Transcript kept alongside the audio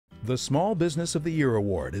The Small Business of the Year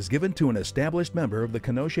Award is given to an established member of the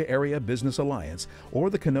Kenosha Area Business Alliance or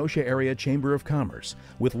the Kenosha Area Chamber of Commerce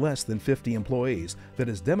with less than 50 employees that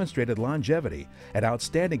has demonstrated longevity and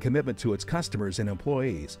outstanding commitment to its customers and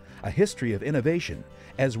employees, a history of innovation,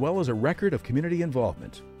 as well as a record of community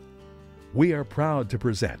involvement. We are proud to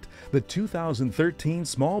present the 2013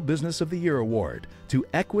 Small Business of the Year Award to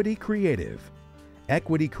Equity Creative.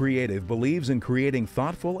 Equity Creative believes in creating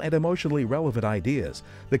thoughtful and emotionally relevant ideas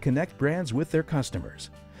that connect brands with their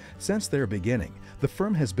customers. Since their beginning, the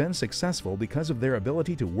firm has been successful because of their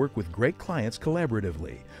ability to work with great clients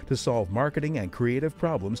collaboratively to solve marketing and creative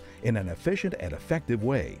problems in an efficient and effective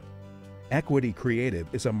way. Equity Creative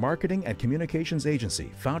is a marketing and communications agency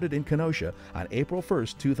founded in Kenosha on April 1,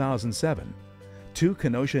 2007. Two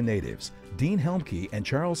Kenosha natives, Dean Helmke and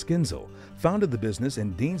Charles Skinzel, founded the business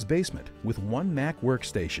in Dean's basement with one Mac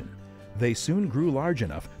workstation. They soon grew large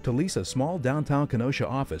enough to lease a small downtown Kenosha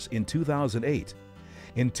office in 2008.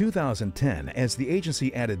 In 2010, as the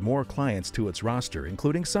agency added more clients to its roster,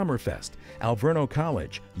 including Summerfest, Alverno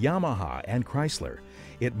College, Yamaha, and Chrysler,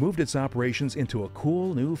 it moved its operations into a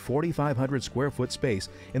cool new 4,500 square foot space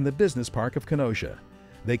in the business park of Kenosha.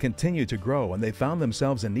 They continued to grow and they found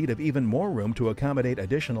themselves in need of even more room to accommodate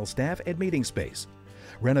additional staff and meeting space.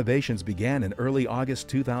 Renovations began in early August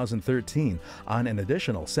 2013 on an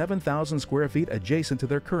additional 7,000 square feet adjacent to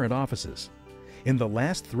their current offices. In the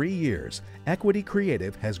last 3 years, Equity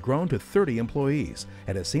Creative has grown to 30 employees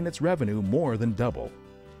and has seen its revenue more than double.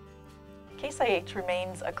 Case IH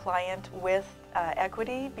remains a client with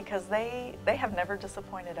Equity because they have never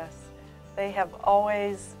disappointed us. They have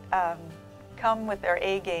always come with their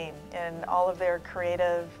A game in all of their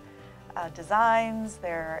creative designs,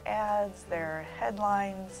 their ads, their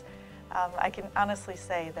headlines. I can honestly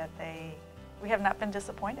say that we have not been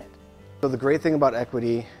disappointed. So the great thing about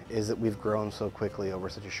Equity is that we've grown so quickly over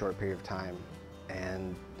such a short period of time.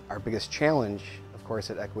 And our biggest challenge, of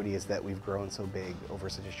course, at Equity is that we've grown so big over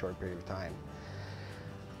such a short period of time.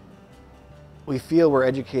 We feel we're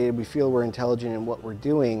educated, we feel we're intelligent in what we're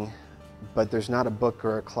doing, but there's not a book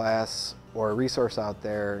or a class or a resource out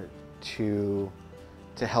there to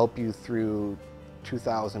help you through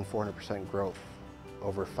 2,400% growth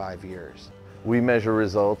over 5 years. We measure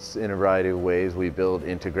results in a variety of ways. We build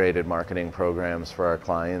integrated marketing programs for our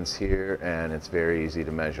clients here, and it's very easy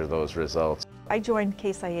to measure those results. I joined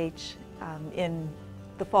Case IH in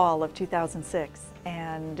the fall of 2006,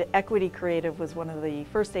 and Equity Creative was one of the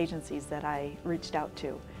first agencies that I reached out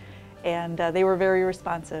to. And they were very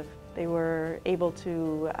responsive. They were able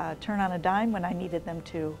to turn on a dime when I needed them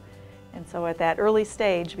to. And so at that early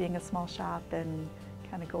stage, being a small shop and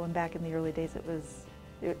kind of going back in the early days, it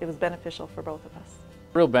was beneficial for both of us.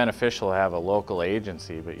 Real beneficial to have a local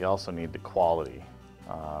agency, but you also need the quality.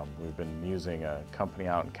 We've been using a company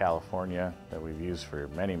out in California that we've used for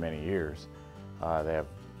many, many years. They have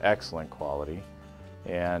excellent quality,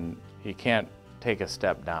 and you can't take a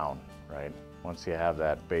step down, right? Once you have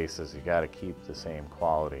that basis, you got to keep the same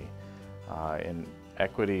quality. And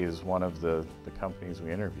Equity is one of the companies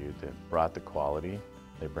we interviewed that brought the quality.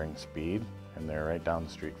 They bring speed, and they're right down the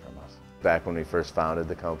street from us. Back when we first founded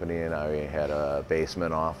the company and I had a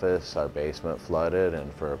basement office, our basement flooded,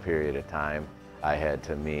 and for a period of time I had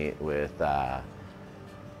to meet with our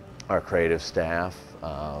creative staff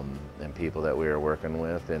and people that we were working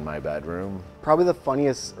with in my bedroom. Probably the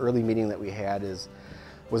funniest early meeting that we had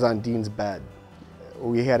was on Dean's bed.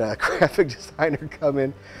 We had a graphic designer come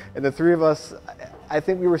in, and the three of us, I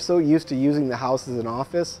think we were so used to using the house as an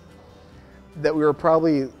office that we were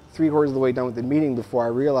probably 3/4 of the way done with the meeting before I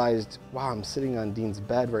realized, wow, I'm sitting on Dean's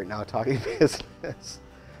bed right now talking business.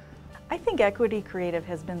 I think Equity Creative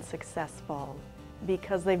has been successful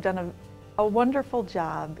because they've done a wonderful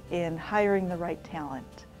job in hiring the right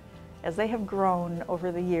talent. As they have grown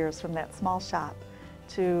over the years from that small shop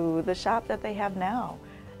to the shop that they have now,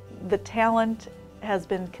 the talent has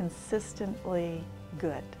been consistently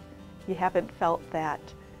good. You haven't felt that,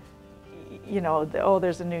 you know, oh,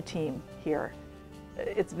 there's a new team here.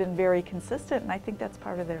 It's been very consistent, and I think that's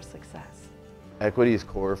part of their success. Equity's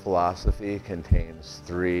core philosophy contains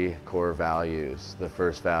 3 core values. The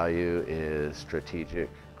first value is strategic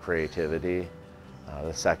creativity.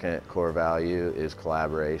 The second core value is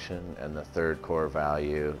collaboration, and the third core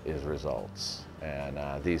value is results.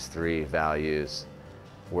 And these 3 values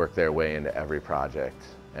work their way into every project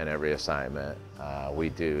and every assignment we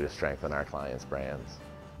do to strengthen our clients' brands.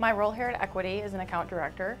 My role here at Equity is an account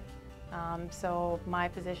director. So my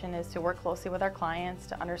position is to work closely with our clients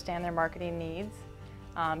to understand their marketing needs,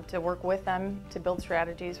 to work with them to build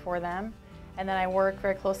strategies for them, and then I work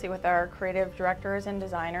very closely with our creative directors and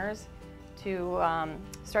designers to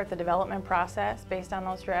start the development process based on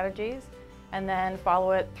those strategies, and then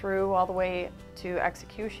follow it through all the way to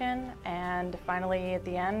execution, and finally at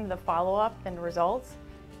the end, the follow-up and results.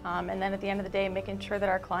 And then at the end of the day, making sure that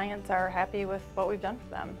our clients are happy with what we've done for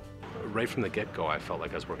them. Right from the get-go, I felt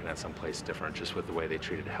like I was working at someplace different, just with the way they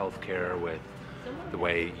treated healthcare, with the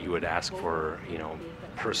way you would ask for,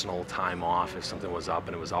 personal time off if something was up,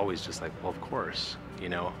 and it was always just like, well, of course,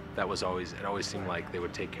 that was always, it always seemed like they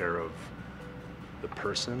would take care of the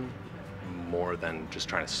person more than just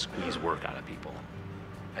trying to squeeze work out of people,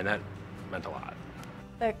 and that meant a lot.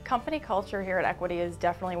 The company culture here at Equity is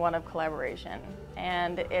definitely one of collaboration,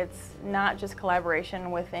 and it's not just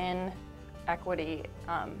collaboration within Equity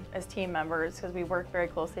as team members, because we work very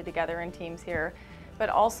closely together in teams here, but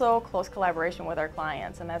also close collaboration with our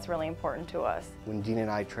clients, and that's really important to us. When Dean and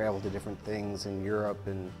I travel to different things in Europe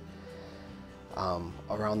and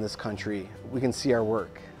around this country, we can see our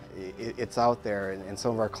work. It's out there, and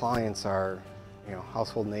some of our clients are,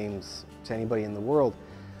 household names to anybody in the world.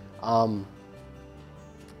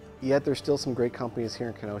 Yet there's still some great companies here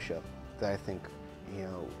in Kenosha that I think,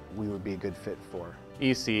 we would be a good fit for.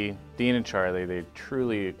 EC, Dean and Charlie, they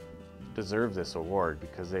truly deserve this award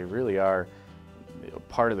because they really are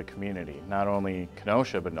part of the community, not only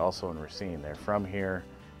Kenosha, but also in Racine. They're from here.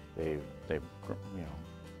 They've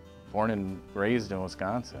born and raised in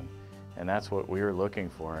Wisconsin, and that's what we were looking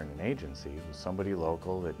for in an agency, was somebody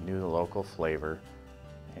local that knew the local flavor,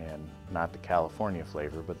 and not the California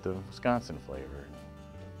flavor, but the Wisconsin flavor.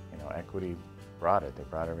 Equity brought it. They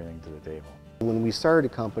brought everything to the table. When we started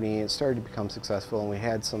a company, it started to become successful, and we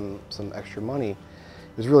had some extra money.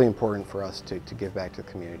 It was really important for us to give back to the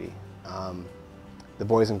community. The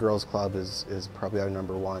Boys and Girls Club is probably our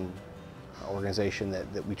 #1 organization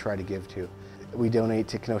that we try to give to. We donate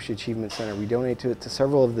to Kenosha Achievement Center. We donate to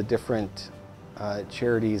several of the different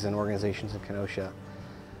charities and organizations in Kenosha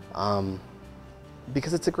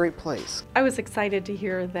because it's a great place. I was excited to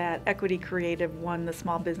hear that Equity Creative won the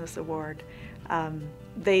Small Business Award.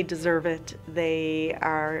 They deserve it. They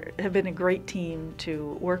have been a great team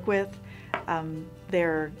to work with.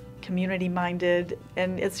 They're community-minded,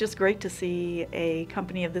 and it's just great to see a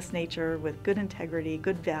company of this nature with good integrity,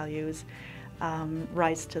 good values,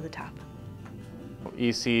 rise to the top.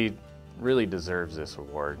 EC really deserves this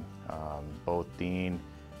award. Both Dean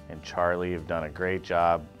and Charlie have done a great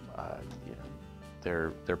job.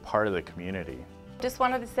 They're part of the community. Just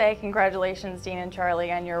wanted to say congratulations, Dean and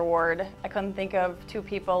Charlie, on your award. I couldn't think of two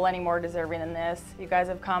people any more deserving than this. You guys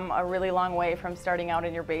have come a really long way from starting out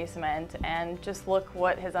in your basement, and just look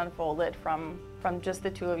what has unfolded from just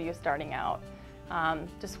the two of you starting out.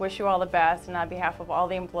 Just wish you all the best, and on behalf of all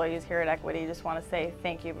the employees here at Equity, just want to say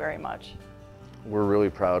thank you very much. We're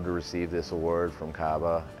really proud to receive this award from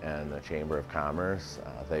CABA and the Chamber of Commerce.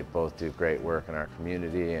 They both do great work in our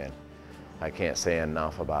community, and I can't say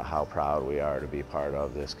enough about how proud we are to be part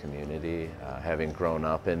of this community. Having grown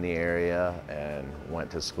up in the area and went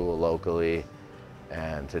to school locally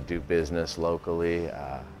and to do business locally,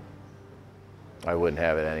 I wouldn't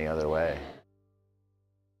have it any other way.